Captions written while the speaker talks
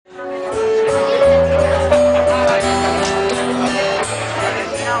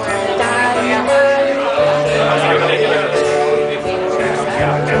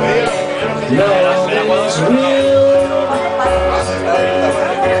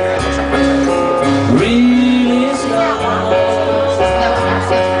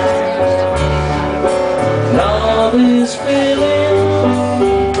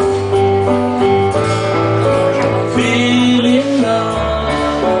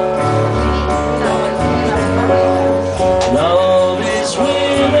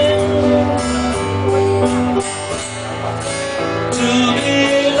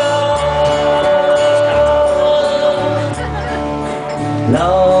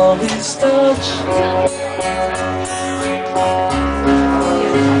love is touch.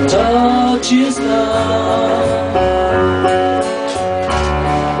 Touch is love.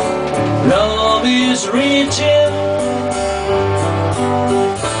 Love is reaching,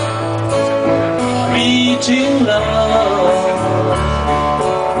 reaching love.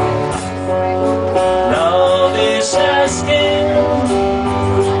 Love is asking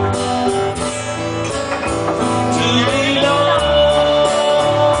to be loved.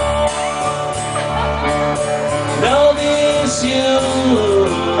 Love is you,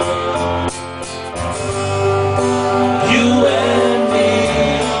 you and me.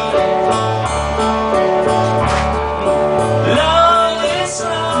 Love is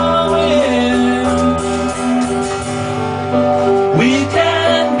knowing we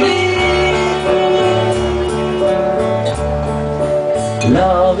can be.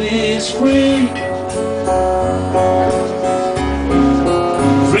 Love is free,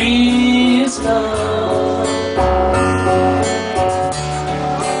 free is love.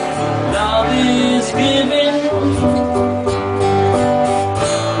 Love is giving,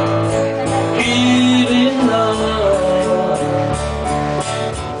 giving love.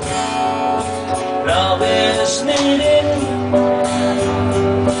 Love is needing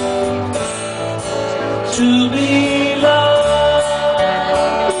to be loved.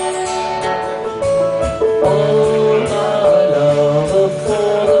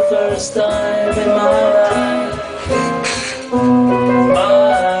 First time in my life,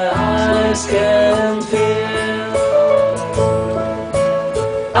 my eyes can feel.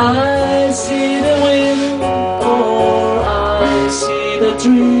 I see the wind, or I see the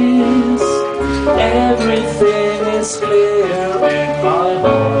trees. Everything is clear in my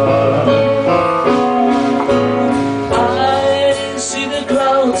heart. I see the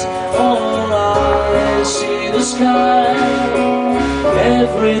clouds, or I see the sky.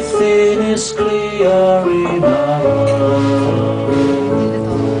 Everything is clear in my heart.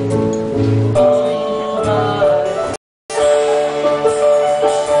 All night.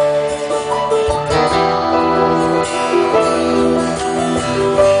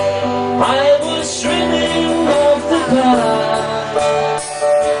 I was dreaming of the past,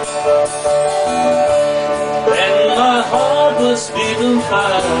 and my heart was beating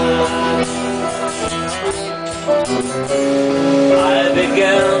fast. I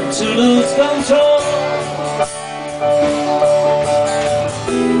began to lose control.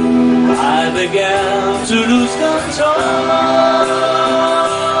 I began to lose control.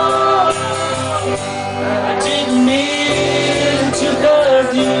 I didn't mean to hurt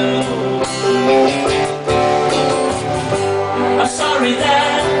you. I'm sorry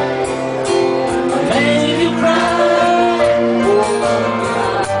that I made you cry.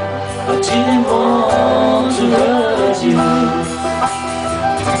 I didn't want to hurt you.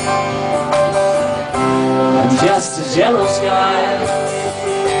 I'm just a jealous guy.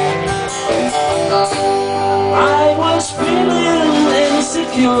 I was feeling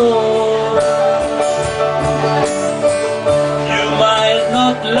insecure. You might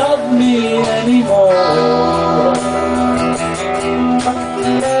not love me anymore.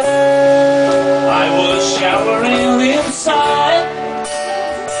 I was showering inside.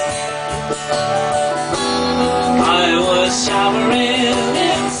 I was showering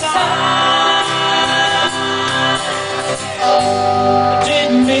inside. I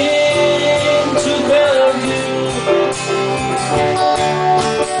didn't mean to hurt you.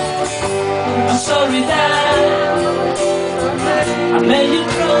 I'm sorry that I made you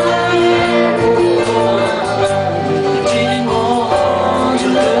cry. I didn't want to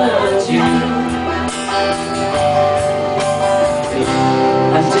hurt you.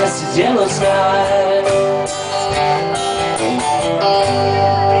 I'm just a jealous guy.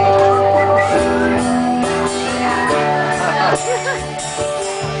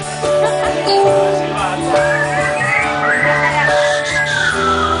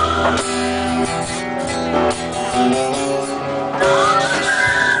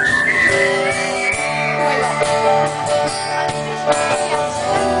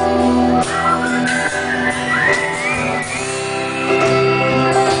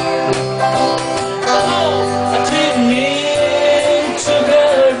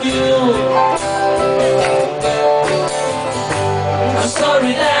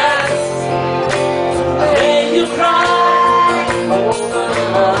 Sorry that I made you cry.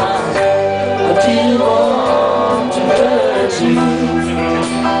 I didn't want to hurt you.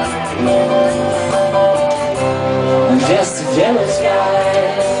 I'm just a jealous guy.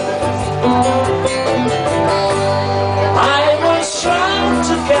 I was trying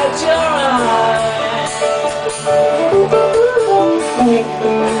to catch your eye.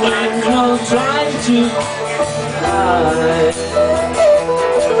 I'm not trying to hide.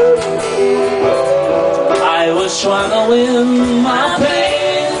 I was swallowing my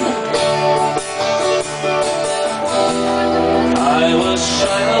pain. I was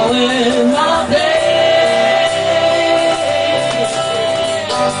swallowing my pain.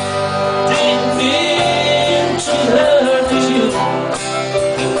 Didn't mean to hurt you.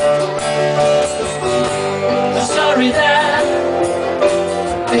 Sorry that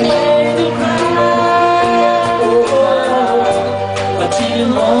I made you cry. I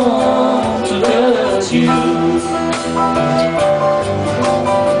didn't want to hurt you.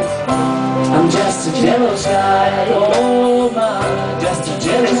 I'm just a jealous guy, oh my, just a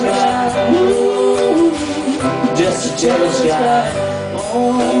jealous guy, ooh, just a jealous guy,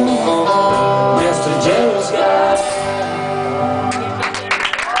 oh, just a jealous guy.